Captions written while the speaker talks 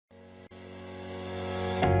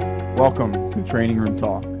Welcome to Training Room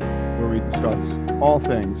Talk, where we discuss all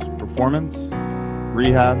things performance,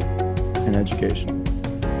 rehab, and education.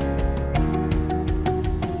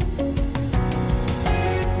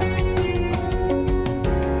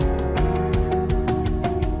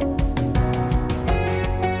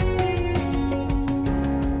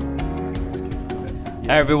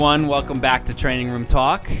 Hi everyone, welcome back to Training Room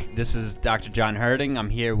Talk. This is Dr. John Herding.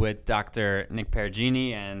 I'm here with Dr. Nick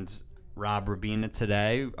Perugini and Rob Rubina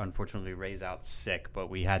today. Unfortunately, Ray's out sick, but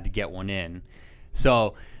we had to get one in.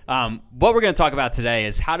 So what we're going to talk about today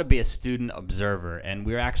is how to be a student observer. And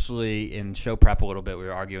we were actually in show prep a little bit. We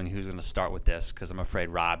were arguing who's going to start with this because I'm afraid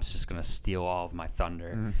Rob's just going to steal all of my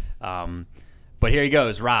thunder. But here he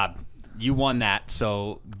goes. Rob, you won that.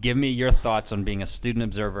 So give me your thoughts on being a student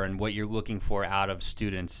observer and what you're looking for out of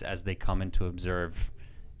students as they come in to observe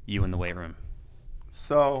you in the weight room.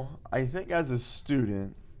 So I think as a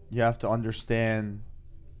student, you have to understand,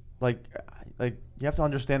 you have to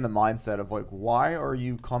understand the mindset of why are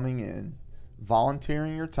you coming in,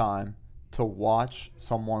 volunteering your time to watch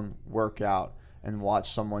someone work out and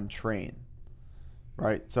watch someone train,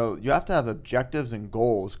 right? So you have to have objectives and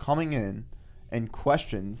goals coming in and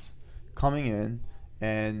questions coming in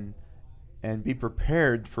and be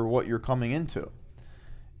prepared for what you're coming into.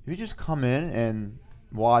 If you just come in and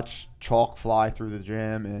watch chalk fly through the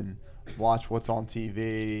gym and watch what's on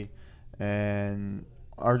TV and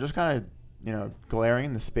are just kind of, glaring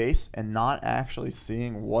in the space and not actually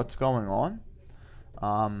seeing what's going on,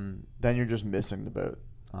 then you're just missing the boat.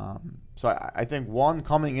 So I think, one,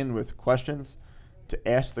 coming in with questions to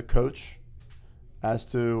ask the coach as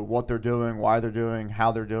to what they're doing, why they're doing,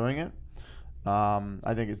 how they're doing it.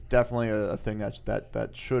 I think it's definitely a thing that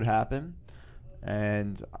should happen.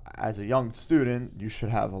 And as a young student, you should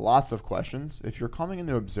have lots of questions. If you're coming in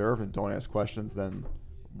to observe and don't ask questions, then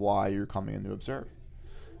why you're coming in to observe?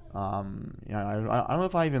 I don't know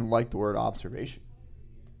if I even like the word observation.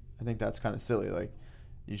 I think that's kind of silly.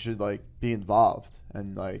 You should be involved,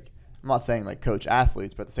 and I'm not saying coach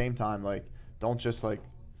athletes, but at the same time, don't just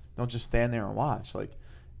stand there and watch.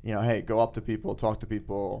 Hey, go up to people, talk to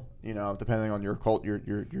people. Depending on your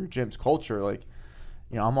your gym's culture,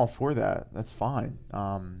 I'm all for that. That's fine.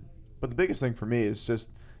 But the biggest thing for me is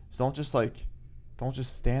don't just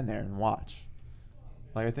stand there and watch.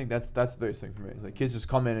 I think that's the biggest thing for me. Kids just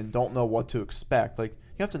come in and don't know what to expect. You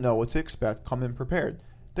have to know what to expect. Come in prepared.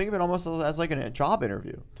 Think of it almost as a job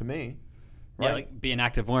interview to me. Right? Yeah, be an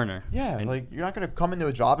active learner. Yeah, you're not going to come into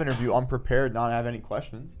a job interview unprepared, not have any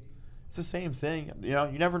questions. It's the same thing. You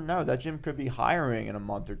never know. That gym could be hiring in a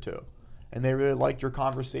month or two, and they really liked your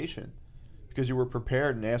conversation because you were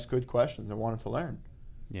prepared and asked good questions and wanted to learn.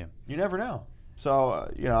 Yeah. You never know.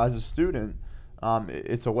 So, as a student,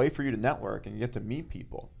 it's a way for you to network and get to meet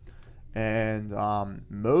people. And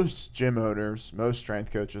most gym owners, most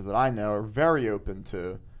strength coaches that I know are very open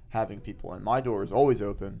to having people in. My door is always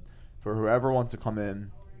open for whoever wants to come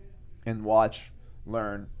in and watch,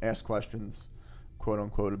 learn, ask questions, quote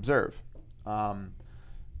unquote, observe.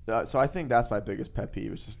 So I think that's my biggest pet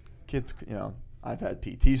peeve. It's just kids, I've had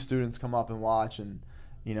PT students come up and watch, and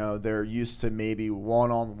they're used to maybe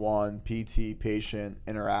one-on-one PT patient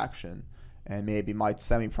interaction, and maybe my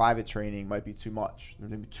semi-private training might be too much. There's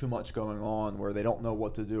maybe too much going on where they don't know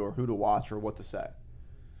what to do or who to watch or what to say.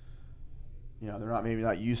 They're maybe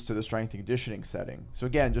not used to the strength and conditioning setting. So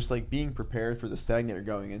again, just being prepared for the setting that you're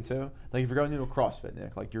going into. If you're going into a CrossFit,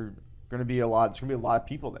 Nick, there's going to be a lot of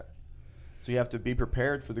people there. So you have to be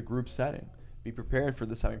prepared for the group setting. Be prepared for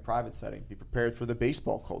the semi-private setting. Be prepared for the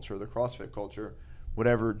baseball culture, the CrossFit culture,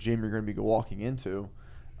 whatever gym you're going to be walking into.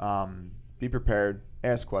 Be prepared,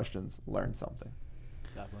 ask questions, learn something.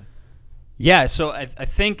 Definitely. Yeah, so I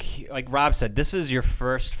think, like Rob said, this is your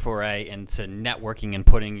first foray into networking and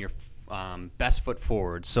putting your best foot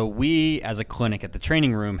forward. So we, as a clinic at the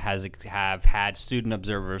training room, have had student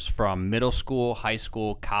observers from middle school, high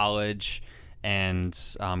school, college, and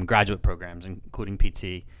graduate programs, including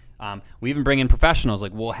PT. We even bring in professionals.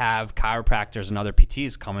 We'll have chiropractors and other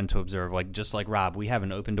PTs come in to observe. Just like Rob, we have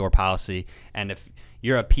an open door policy. And if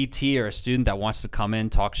you're a PT or a student that wants to come in,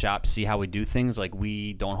 talk shop, see how we do things,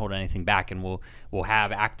 we don't hold anything back, and we'll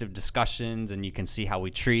have active discussions, and you can see how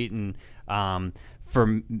we treat. And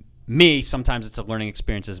for me, sometimes it's a learning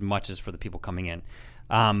experience as much as for the people coming in.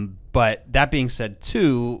 But that being said,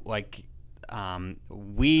 too,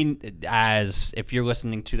 if you're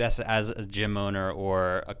listening to this as a gym owner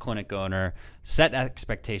or a clinic owner, set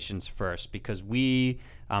expectations first, because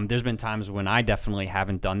there's been times when I definitely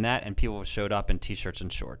haven't done that, and people have showed up in t-shirts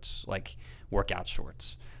and shorts, workout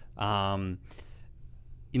shorts.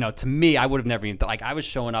 to me, I would have never even like I was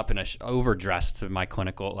showing up in a overdressed to my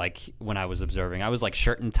clinical, like when I was observing, I was like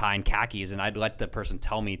shirt and tie and khakis, and I'd let the person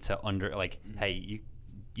tell me to hey,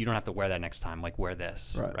 you don't have to wear that next time. Like, wear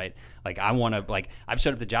this, right? Like, I want to, like, I've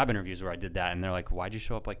showed up to job interviews where I did that, and they're like, why'd you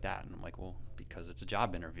show up like that? And I'm like, well, because it's a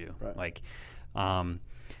job interview. Right. Like,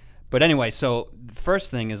 but anyway, so the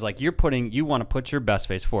first thing is, like, you want to put your best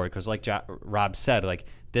face forward, because like Rob said, like,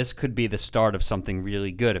 this could be the start of something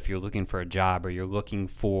really good if you're looking for a job, or you're looking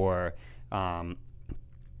for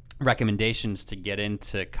recommendations to get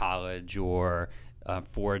into college, or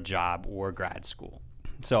for a job or grad school.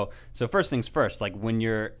 So first things first, like when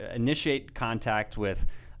you're initiate contact with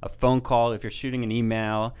a phone call, if you're shooting an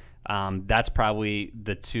email, that's probably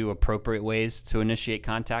the two appropriate ways to initiate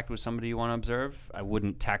contact with somebody you want to observe. I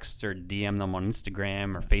wouldn't text or DM them on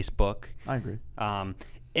Instagram or Facebook. I agree.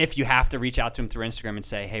 If you have to reach out to them through Instagram and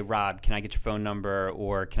say, hey, Rob, can I get your phone number,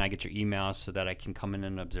 or can I get your email so that I can come in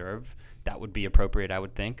and observe? That would be appropriate, I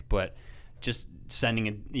would think. But just sliding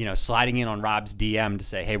in on Rob's DM to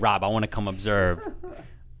say, hey, Rob, I want to come observe.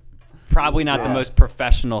 Probably not the most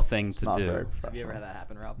professional thing to do. Very professional. Have you ever had that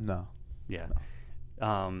happen, Rob? No. Yeah.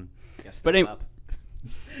 No. But anyway,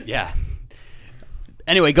 yeah.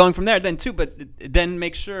 Anyway, going from there then too, but then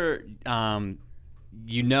make sure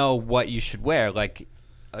you know what you should wear, like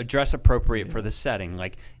dress appropriate for the setting.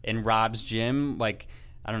 Like in Rob's gym, like,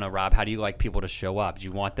 I don't know, Rob, how do you like people to show up? Do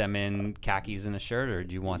you want them in khakis and a shirt, or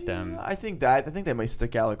do you want them? I think they might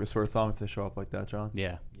stick out like a sore thumb if they show up like that, John.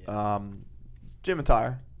 Yeah. Gym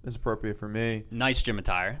attire is appropriate for me. Nice gym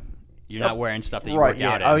attire. You're not wearing stuff that you right, work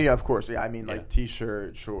out in. Oh, yeah, of course. Yeah, I mean, like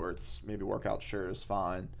T-shirt, shorts, maybe workout shirt is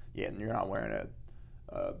fine. Yeah, and you're not wearing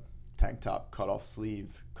a tank top, cut off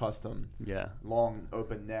sleeve, custom. Yeah. Long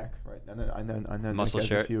open neck, right? And then I know Muscle Nick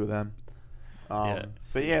has shirt. a few of them. Yeah.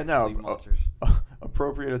 But yeah, no.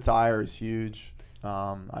 Appropriate attire is huge.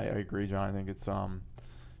 I agree, John. I think it's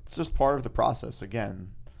just part of the process. Again,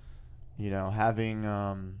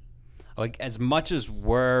 having like, as much as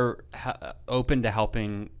we're open to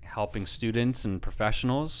helping students and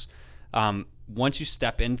professionals, once you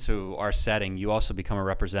step into our setting, you also become a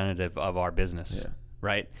representative of our business,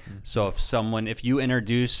 right? Mm-hmm. So if you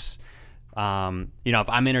introduce, if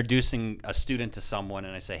I'm introducing a student to someone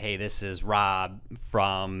and I say, hey, this is Rob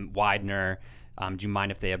from Widener, do you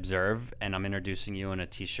mind if they observe? And I'm introducing you in a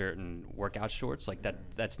T-shirt and workout shorts, like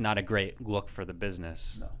that's not a great look for the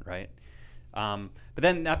business, right? But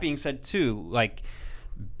then that being said too, like,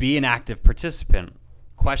 be an active participant.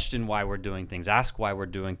 Question why we're doing things. Ask why we're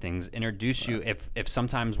doing things. Introduce you. If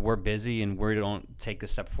sometimes we're busy and we don't take a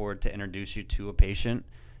step forward to introduce you to a patient,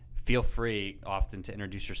 feel free often to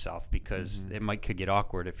introduce yourself, because it could get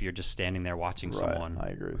awkward if you're just standing there watching someone. I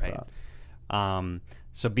agree with that.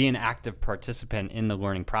 So be an active participant in the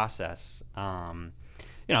learning process.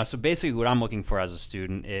 So basically what I'm looking for as a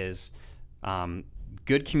student is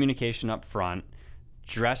good communication up front,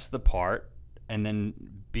 dress the part, and then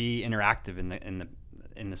be interactive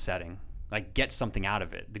in the setting. Like, get something out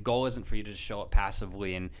of it. The goal isn't for you to just show up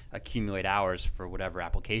passively and accumulate hours for whatever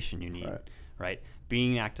application you need, right?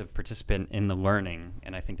 Being an active participant in the learning,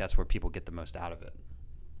 and I think that's where people get the most out of it.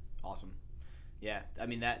 Awesome. Yeah, I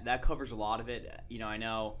mean, that covers a lot of it. I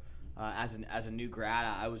know as a new grad,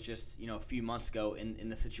 I was just a few months ago in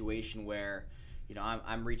the situation where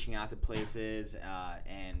I'm reaching out to places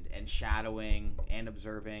and shadowing and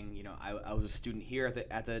observing. I was a student here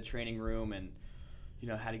at the training room, and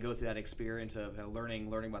had to go through that experience of learning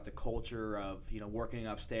about the culture of working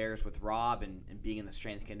upstairs with Rob and being in the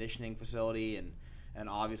strength and conditioning facility, and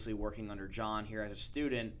obviously working under John here as a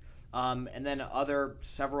student. And then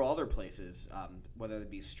several other places, whether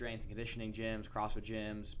it be strength and conditioning gyms, CrossFit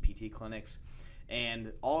gyms, PT clinics,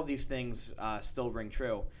 and all of these things still ring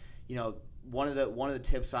true. One of the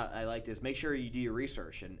tips I liked is make sure you do your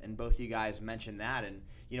research, and both of you guys mentioned that, and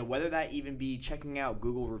whether that even be checking out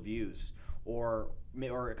Google reviews or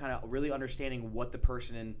kind of really understanding what the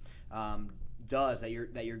person does that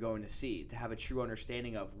you're going to see, to have a true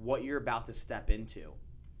understanding of what you're about to step into.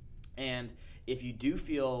 And if you do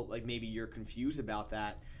feel like maybe you're confused about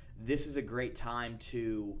that, this is a great time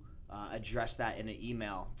to address that in an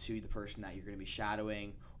email to the person that you're going to be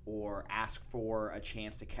shadowing, or ask for a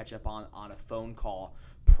chance to catch up on a phone call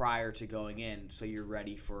prior to going in, so you're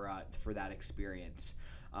ready for that experience.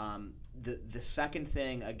 The second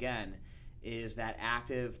thing, again, is that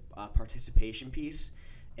active participation piece.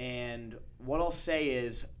 And what I'll say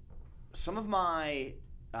is some of my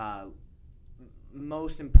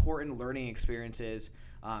most important learning experiences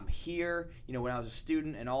here, when I was a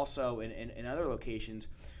student, and also in other locations,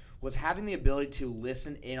 was having the ability to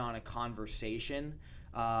listen in on a conversation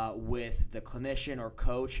with the clinician or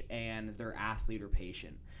coach and their athlete or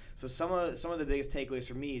patient. So some of the biggest takeaways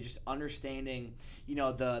for me is just understanding,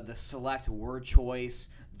 the select word choice,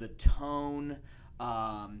 the tone,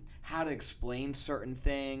 how to explain certain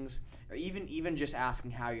things, or even just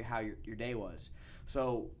asking how your day was.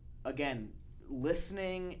 So again,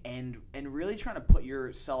 listening and really trying to put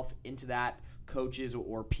yourself into that coach's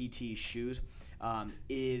or PT's shoes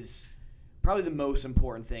is probably the most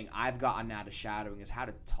important thing I've gotten out of shadowing, is how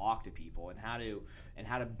to talk to people and how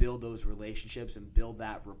to build those relationships and build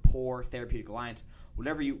that rapport, therapeutic alliance,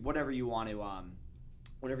 whatever you want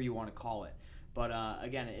to call it. But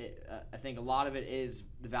again, I think a lot of it is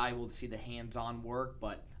valuable to see the hands-on work.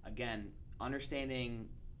 But again, understanding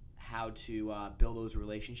how to build those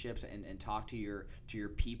relationships and talk to your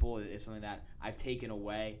people is something that I've taken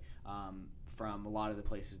away from a lot of the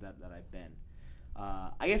places that I've been.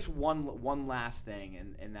 I guess one last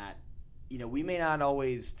thing, and that we may not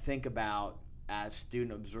always think about as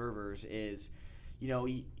student observers is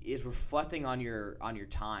reflecting on your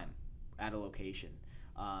time at a location,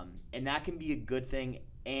 and that can be a good thing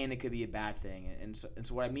and it could be a bad thing. And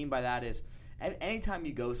so what I mean by that is, anytime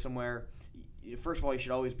you go somewhere, first of all, you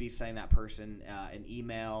should always be sending that person an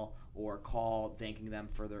email or a call thanking them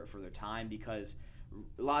for their time, because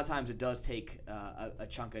a lot of times it does take a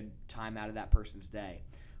chunk of time out of that person's day.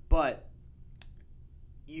 But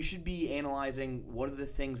you should be analyzing what are the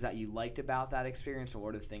things that you liked about that experience, or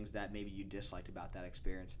what are the things that maybe you disliked about that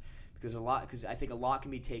experience. Because I think a lot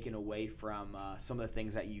can be taken away from some of the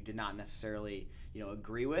things that you did not necessarily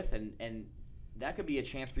agree with, and that could be a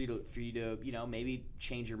chance for you to maybe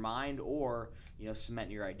change your mind or cement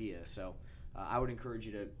your idea. So I would encourage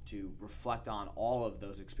you to reflect on all of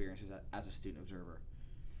those experiences as a student observer.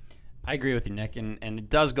 I agree with you, Nick, and it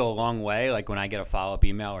does go a long way. Like when I get a follow-up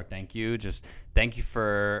email or thank you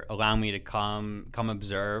for allowing me to come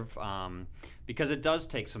observe, because it does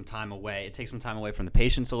take some time away. It takes some time away from the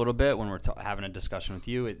patients a little bit when we're having a discussion with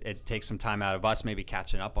you. It takes some time out of us, maybe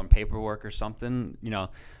catching up on paperwork or something,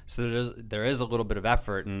 So there is a little bit of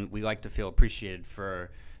effort, and we like to feel appreciated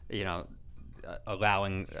for,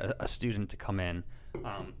 allowing a student to come in.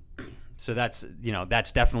 So that's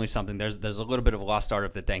definitely something. There's a little bit of a lost art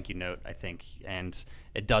of the thank you note, I think, and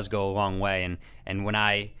it does go a long way. And when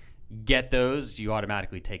I get those, you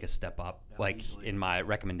automatically take a step up, easily, in my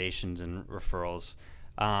recommendations and referrals.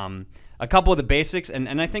 A couple of the basics,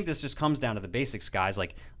 and I think this just comes down to the basics, guys.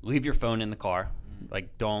 Like, leave your phone in the car.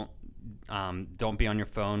 Like, don't be on your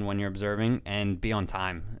phone when you're observing, and be on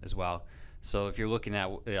time as well. So if you're looking at,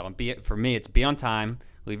 for me, it's be on time,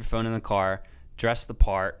 leave your phone in the car, dress the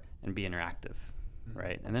part, and be interactive,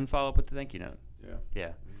 right? And then follow up with the thank you note.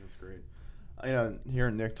 Yeah. That's great.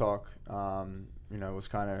 Hearing Nick talk, was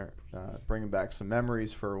kind of bringing back some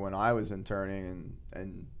memories for when I was interning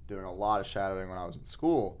and doing a lot of shadowing when I was in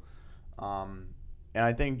school. And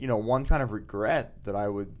I think, one kind of regret that I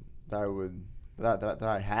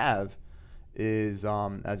have is,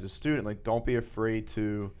 as a student, like, don't be afraid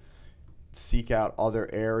to seek out other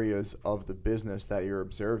areas of the business that you're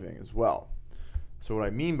observing as well. So what I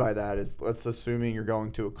mean by that is, let's assuming you're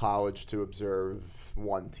going to a college to observe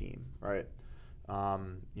one team, right?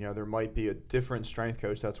 There might be a different strength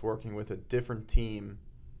coach that's working with a different team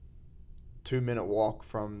 2-minute walk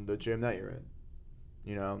from the gym that you're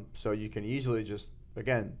in. So you can easily just,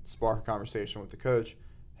 again, spark a conversation with the coach.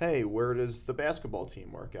 Hey, where does the basketball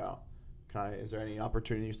team work out? Is there any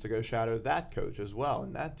opportunities to go shadow that coach as well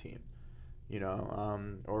in that team?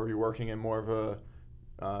 Or you're working in more of a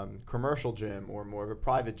commercial gym or more of a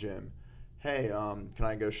private gym. Hey, can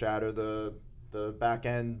I go shadow the back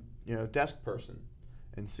end desk person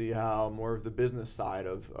and see how more of the business side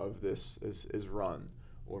of this is run,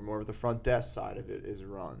 or more of the front desk side of it is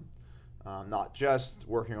run? Not just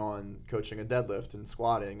working on coaching a deadlift and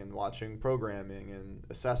squatting and watching programming and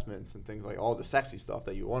assessments and things like all the sexy stuff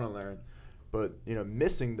that you want to learn, but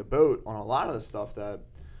missing the boat on a lot of the stuff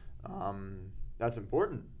that's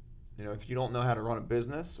important. If you don't know how to run a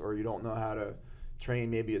business, or you don't know how to train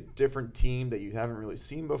maybe a different team that you haven't really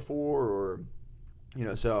seen before, or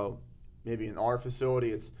so maybe in our facility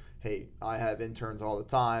it's, hey, I have interns all the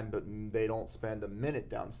time, but they don't spend a minute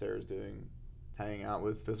downstairs hanging out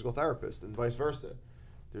with physical therapists, and vice versa.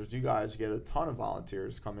 You guys get a ton of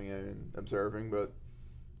volunteers coming in and observing, but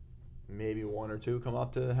maybe 1 or 2 come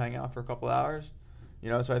up to hang out for a couple hours.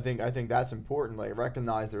 So I think that's important. Like,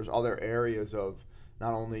 recognize there's other areas of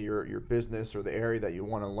not only your business or the area that you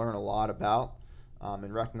want to learn a lot about,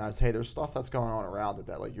 and recognize, hey, there's stuff that's going on around it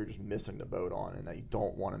that, like, you're just missing the boat on, and that you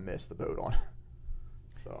don't want to miss the boat on.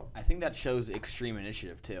 So I think that shows extreme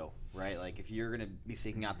initiative too, right? Like, if you're going to be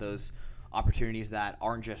seeking out those opportunities that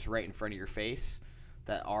aren't just right in front of your face,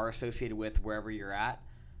 that are associated with wherever you're at.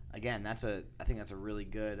 Again, I think that's a really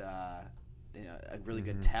good,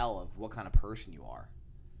 good tell of what kind of person you are.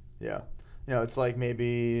 Yeah. It's like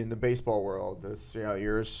maybe in the baseball world, it's,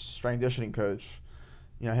 you're a strength and conditioning coach.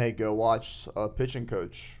 Hey, go watch a pitching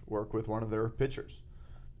coach work with one of their pitchers.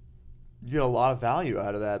 You get a lot of value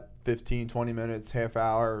out of that 15, 20 minutes, half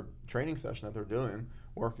hour training session that they're doing,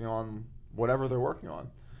 working on whatever they're working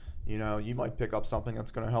on. You might pick up something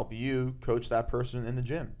that's going to help you coach that person in the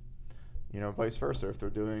gym. Vice versa. If they're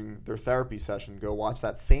doing their therapy session, go watch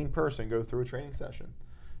that same person go through a training session.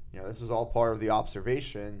 This is all part of the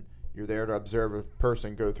observation. You're there to observe a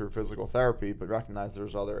person go through physical therapy, but recognize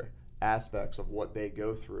there's other aspects of what they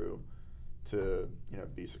go through to,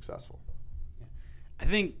 be successful. I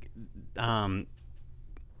think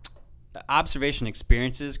observation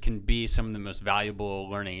experiences can be some of the most valuable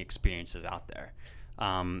learning experiences out there.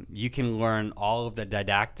 You can learn all of the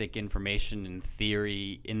didactic information and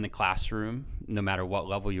theory in the classroom, no matter what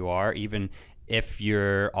level you are, even if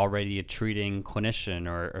you're already a treating clinician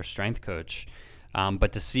or strength coach.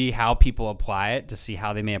 But to see how people apply it, to see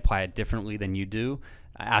how they may apply it differently than you do,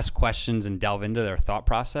 ask questions and delve into their thought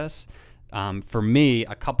process. For me,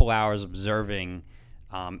 a couple hours observing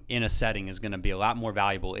in a setting is going to be a lot more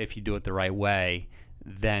valuable if you do it the right way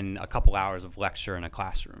than a couple hours of lecture in a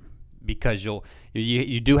classroom, because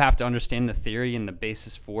you do have to understand the theory and the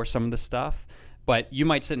basis for some of the stuff. But you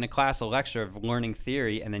might sit in a lecture of learning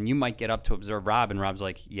theory, and then you might get up to observe Rob, and Rob's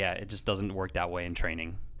like, yeah, it just doesn't work that way in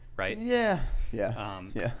training, right? Yeah.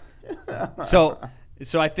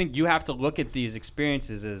 So I think you have to look at these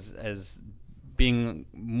experiences as being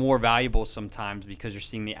more valuable sometimes because you're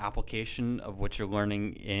seeing the application of what you're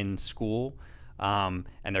learning in school. And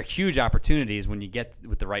they're huge opportunities when you get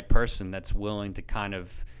with the right person that's willing to kind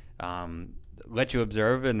of let you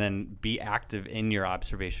observe and then be active in your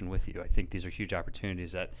observation with you. I think these are huge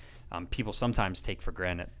opportunities that people sometimes take for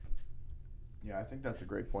granted. Yeah, I think that's a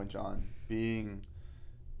great point, John.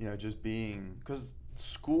 Because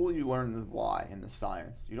school you learn the why and the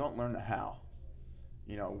science. You don't learn the how.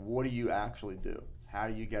 What do you actually do? How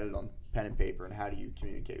do you get it on pen and paper, and how do you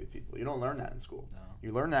communicate with people? You don't learn that in school. No.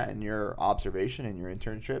 You learn that in your observation, in your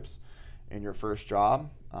internships, in your first job.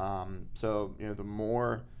 So the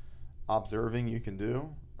more observing you can do,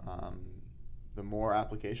 the more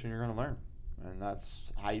application you're going to learn. And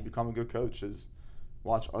that's how you become a good coach, is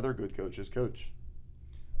watch other good coaches coach.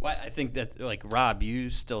 Well, I think that, like Rob, you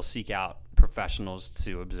still seek out professionals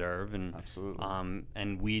to observe, and Absolutely.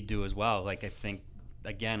 And we do as well. Like, I think,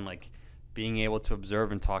 again, like being able to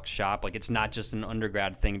observe and talk shop, like it's not just an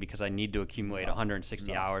undergrad thing because I need to accumulate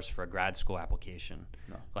 160 hours for a grad school application.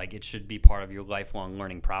 No. Like, it should be part of your lifelong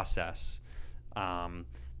learning process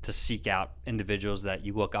to seek out individuals that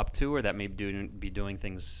you look up to or that may be doing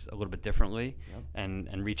things a little bit differently,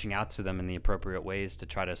 and reaching out to them in the appropriate ways to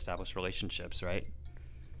try to establish relationships, right?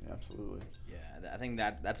 Absolutely. Yeah, I think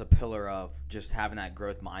that's a pillar of just having that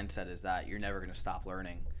growth mindset, is that you're never going to stop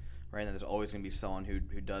learning, right? And that there's always going to be someone who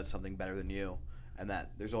does something better than you, and that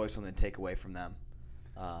there's always something to take away from them,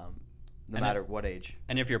 no matter what age.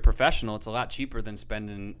 And if you're a professional, it's a lot cheaper than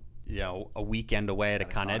spending a weekend away at a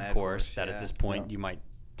Con Ed course that at this point you might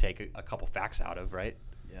take a couple facts out of, right?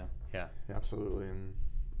 Yeah. Absolutely. And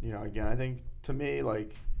again, I think to me,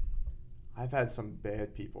 like, I've had some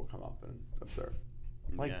bad people come up and observe.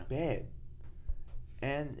 Bad.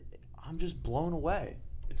 And I'm just blown away.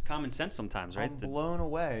 It's common sense sometimes, right? I'm blown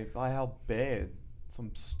away by how bad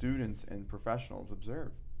some students and professionals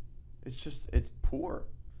observe. It's poor.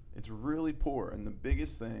 It's really poor. And the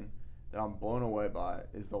biggest thing that I'm blown away by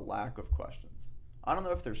is the lack of questions. I don't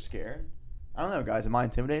know if they're scared. I don't know, guys. Am I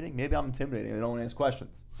intimidating? Maybe I'm intimidating. They don't want to ask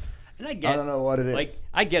questions. And I don't know what it is. Like,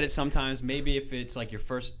 I get it sometimes. Maybe if it's like your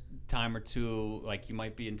first time or two, like, you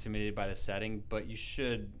might be intimidated by the setting, but you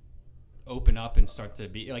should open up and start to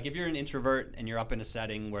be like, if you're an introvert and you're up in a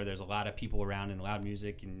setting where there's a lot of people around and loud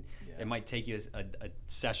music, and it might take you a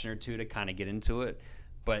session or two to kind of get into it,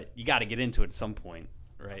 but you got to get into it at some point,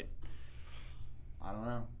 right? I don't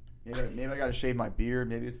know. Maybe I got to shave my beard.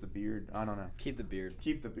 Maybe it's the beard. I don't know. Keep the beard.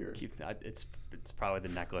 It's probably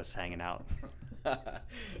the necklace hanging out.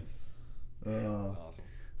 Awesome.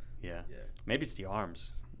 Yeah. Maybe it's the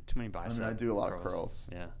arms. Too many biceps. I do a lot of curls.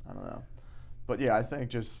 Yeah. I don't know. But yeah, I think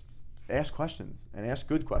just ask questions, and ask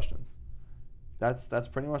good questions. That's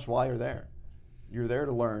pretty much why you're there. You're there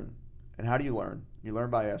to learn. And how do you learn? You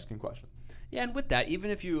learn by asking questions. Yeah, and with that,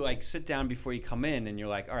 even if you like sit down before you come in and you're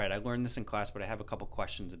like, all right, I learned this in class, but I have a couple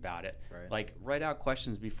questions about it. Right. Like write out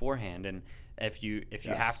questions beforehand, and if you Yes.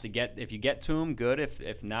 have to if you get to them, good.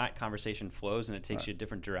 If not, conversation flows and it takes Right. you a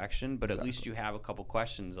different direction. But at Exactly. least you have a couple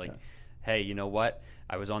questions like, Yes. hey, you know what?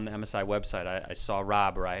 I was on the MSI website. I saw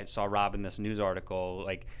Rob, or I saw Rob in this news article.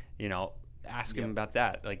 Like, ask him Yep. about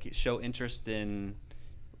that. Like show interest in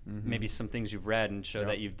maybe some things you've read and show Yep.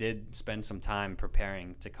 that you did spend some time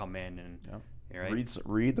preparing to come in and Yep. right?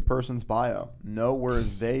 Read the person's bio. Know where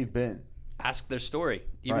they've been. Ask their story.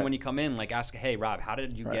 Even Right. when you come in, like ask, hey, Rob, how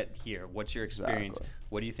did you Right. get here? What's your experience? Exactly.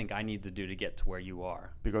 What do you think I need to do to get to where you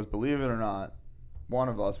are? Because believe it or not, one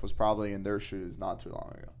of us was probably in their shoes not too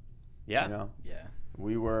long ago. Yeah. You know? Yeah.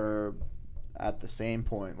 We were at the same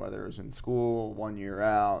point, whether it was in school, 1 year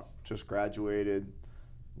out, just graduated,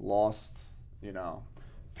 lost,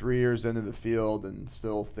 3 years into the field and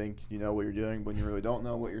still think you know what you're doing when you really don't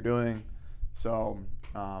know what you're doing. So,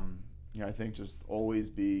 I think just always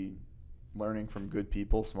be learning from good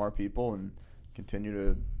people, smart people, and continue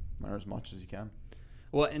to learn as much as you can.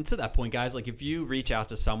 Well, and to that point, guys, like if you reach out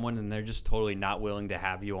to someone and they're just totally not willing to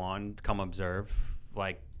have you on to come observe,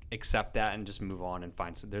 like accept that and just move on and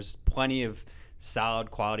find some. There's plenty of solid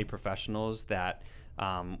quality professionals that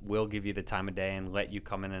will give you the time of day and let you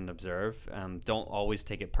come in and observe. Don't always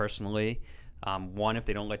take it personally. One, if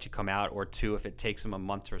they don't let you come out, or two, if it takes them a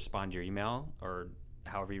month to respond to your email or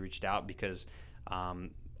however you reached out, because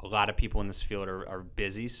a lot of people in this field are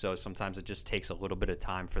busy, so sometimes it just takes a little bit of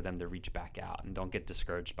time for them to reach back out, and don't get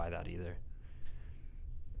discouraged by that either.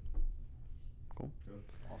 Cool. Good.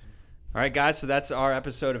 Awesome. All right, guys, so that's our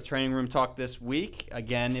episode of Training Room Talk this week.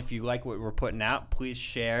 Again, if you like what we're putting out, please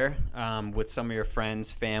share with some of your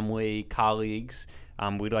friends, family, colleagues.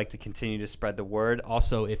 We'd like to continue to spread the word.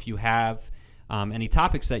 Also, if you have any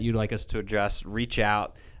topics that you'd like us to address, reach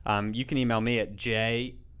out. You can email me at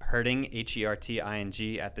jherting,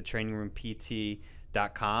 Herting, at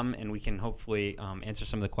thetrainingroompt.com, and we can hopefully answer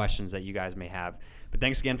some of the questions that you guys may have. But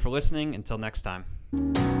thanks again for listening. Until next time.